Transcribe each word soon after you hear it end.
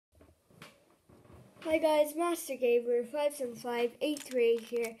Hi guys, Master Gamer 57583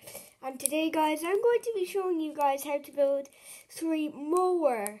 here, and today guys I'm going to be showing you guys how to build 3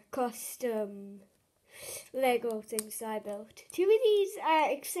 more custom Lego things I built. 2 of these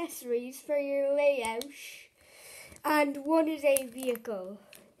are accessories for your layout and 1 is a vehicle.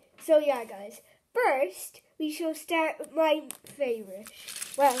 So yeah guys, first we shall start with my favourite,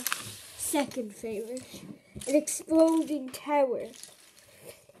 well, second favourite, an exploding tower.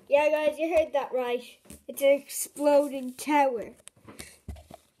 Yeah guys, you heard that right. It's an exploding tower.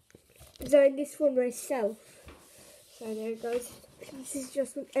 Designed this one myself. So there guys, pieces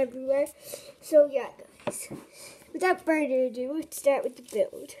just went everywhere. So yeah guys, without further ado, let's start with the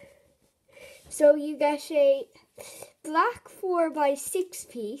build. So you get a black 4x6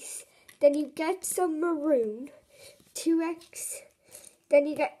 piece, then you get some maroon, 2x, then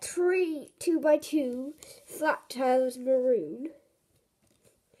you get 3 2x2 flat tiles maroon.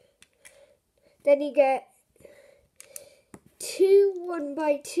 Then you get 2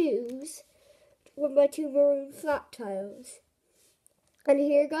 1x2s, 1x2 maroon flat tiles. And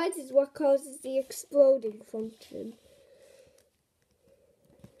here guys is what causes the exploding function.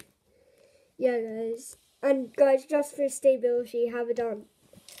 Yeah guys. And guys, just for stability, have it on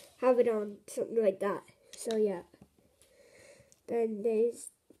something like that. So yeah. Then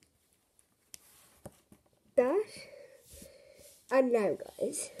there's that. And now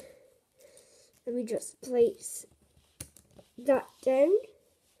guys, let me just place that down.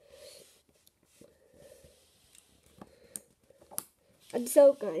 And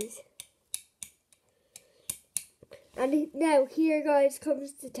so guys, and now here guys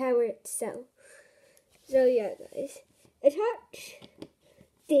comes the tower itself. So yeah guys, attach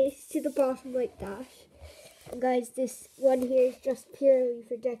this to the bottom like that. And guys, this one here is just purely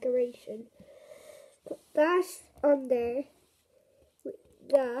for decoration. Put that on there with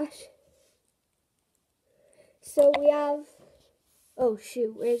that. So we have, oh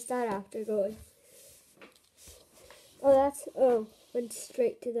shoot, where's that after going? Went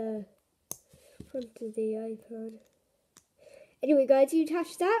straight to the front of the iPad. Anyway guys, you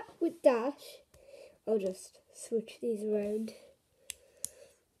attach that with that. I'll just switch these around.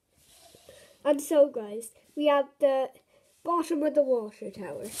 And so guys, we have the bottom of the water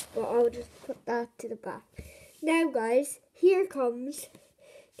tower, but I'll just put that to the back. Now guys, here comes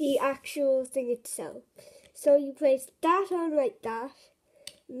the actual thing itself. So you place that on like that,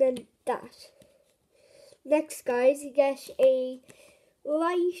 and then that. Next guys, you get a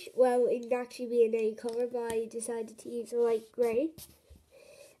light, well it can actually be an A colour, but I decided to use a light grey.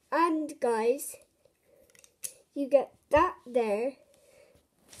 And guys, you get that there,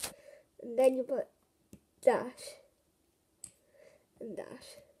 and then you put that, and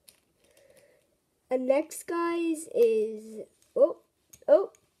that. And next guys is,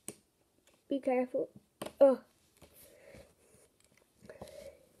 be careful.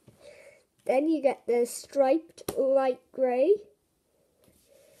 Then you get the striped light grey.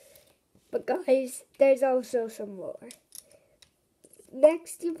 But guys, there's also some more.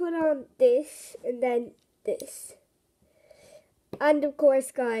 Next you put on this and then this. And of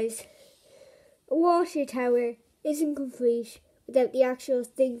course guys, a water tower isn't complete without the actual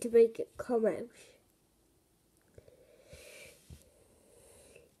thing to make it come out.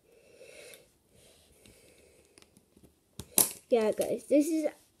 Yeah guys, this is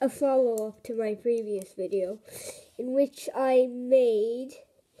a follow-up to my previous video in which I made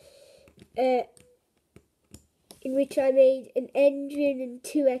an engine and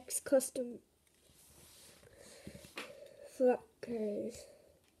 2x custom flat cars.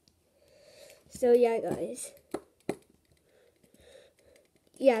 So yeah guys,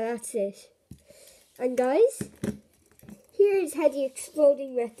 yeah that's it. And guys, here's how the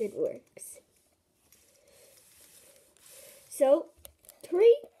exploding method works. So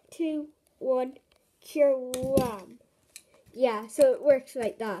 3, 2, 1, kerwham. Yeah, so it works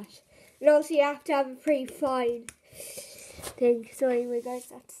like that. And also you have to have a pretty fine thing. So anyway guys,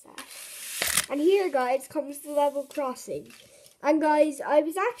 that's that. And here guys comes the level crossing. And guys, I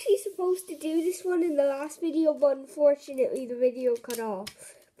was actually supposed to do this one in the last video, but unfortunately the video cut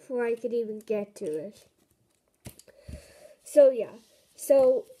off before I could even get to it. So yeah,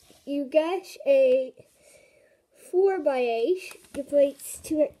 so you get a 4x8, you place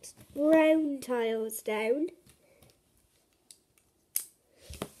 2x brown tiles down.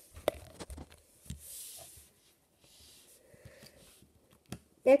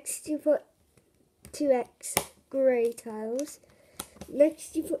 Next you put 2x grey tiles.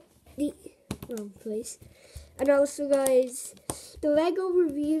 Next you put the wrong place. And also guys, the Lego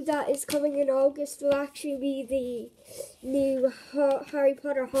review that is coming in August will actually be the new Harry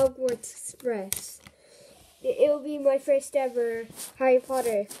Potter Hogwarts Express. it'll be my first ever Harry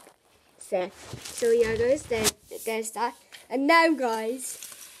Potter set. So yeah, guys, there's that. And now, guys,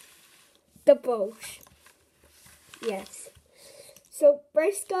 the boat. Yes. So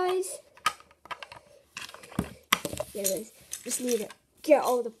first, guys, yeah, guys, just need to get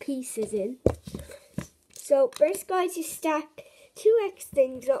all the pieces in. So first, guys, you stack 2x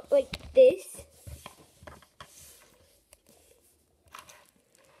things up like this.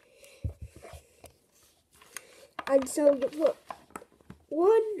 And so you put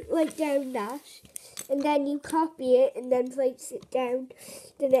one like down that, and then you copy it and then place it down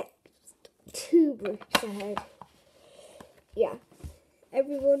the next 2 bricks ahead. Yeah.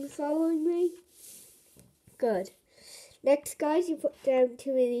 Everyone following me? Good. Next, guys, you put down 2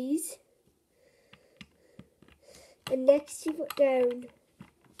 of these. And next you put down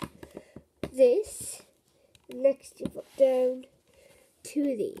this. And next you put down 2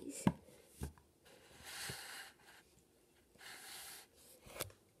 of these.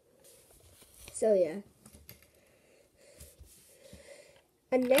 So yeah.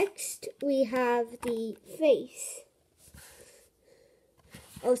 And next we have the face.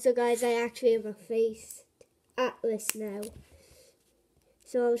 Also, guys, I actually have a face atlas now.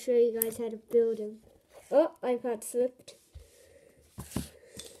 So I'll show you guys how to build them. Oh, iPad slipped.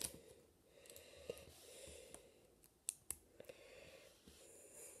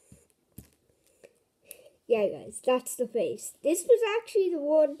 Yeah, guys, that's the face. This was actually the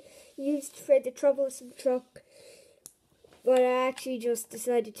one used for the troublesome truck, but I actually just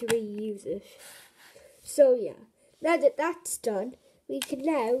decided to reuse it. So yeah, now that that's done, we can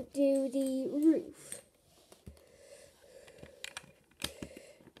now do the roof.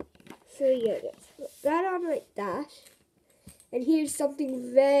 So yeah, let's put that on like that. And here's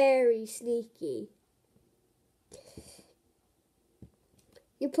something very sneaky.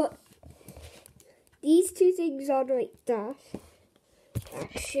 You put these 2 things on like that. Ah,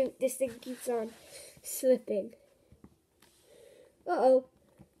 shoot, this thing keeps on slipping. Uh-oh.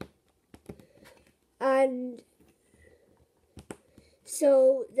 And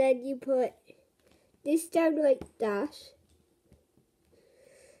so then you put this down like that.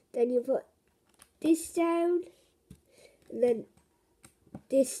 Then you put this down. And then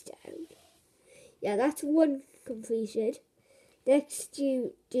this down. Yeah, that's one completed. Next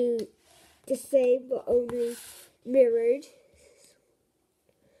you do the same but only mirrored.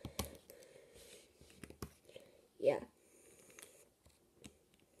 Yeah.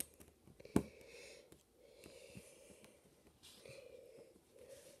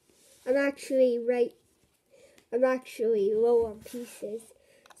 I'm actually low on pieces.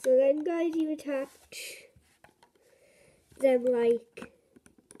 So then, guys, you attach them like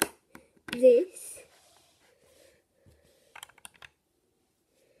this.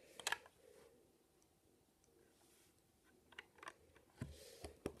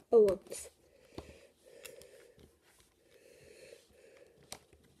 Oh, whoops.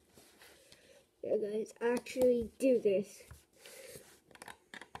 Yeah, guys, actually do this.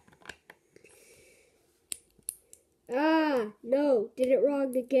 Ah, no, did it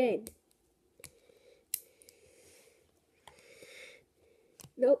wrong again.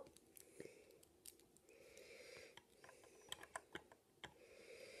 Nope.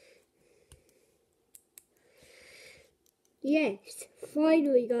 Yes,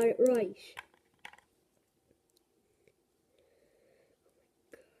 finally got it right.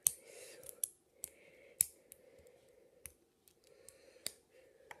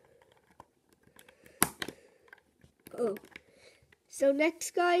 Oh. So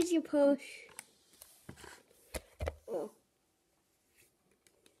next, guys, you push. Oh.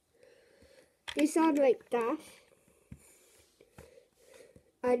 This on like that.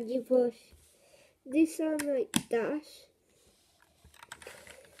 And you push this on like that.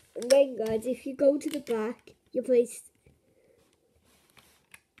 And then, guys, if you go to the back, you place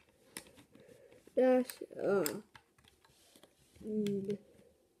that.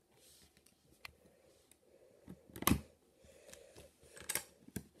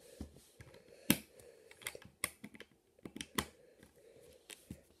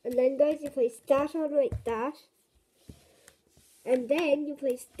 And then, guys, you place that on like that. And then you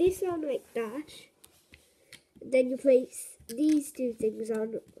place this on like that. And then you place these 2 things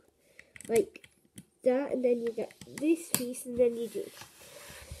on like that. And then you get this piece and then you do.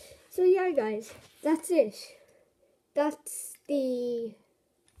 So yeah, guys, that's it. That's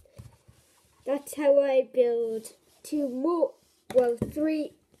how I build 3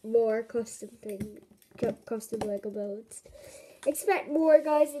 more custom Lego builds. Expect more,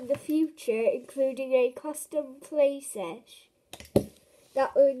 guys, in the future, including a custom playset.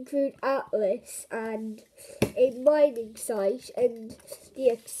 that will include Atlas and a mining site, and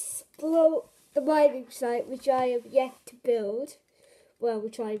the mining site, which I have yet to build. Well,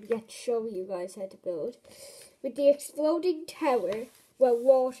 which I have yet to show you guys how to build. With the exploding tower, well,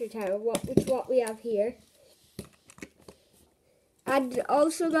 water tower, which is what we have here. And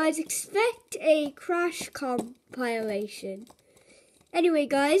also, guys, expect a crash compilation. Anyway,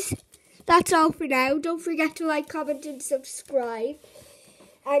 guys, that's all for now. Don't forget to like, comment, and subscribe.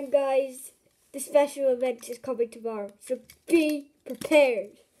 And, guys, the special event is coming tomorrow, so be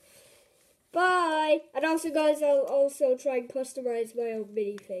prepared. Bye! And also, guys, I'll also try and customize my own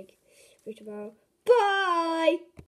minifig for tomorrow. Bye!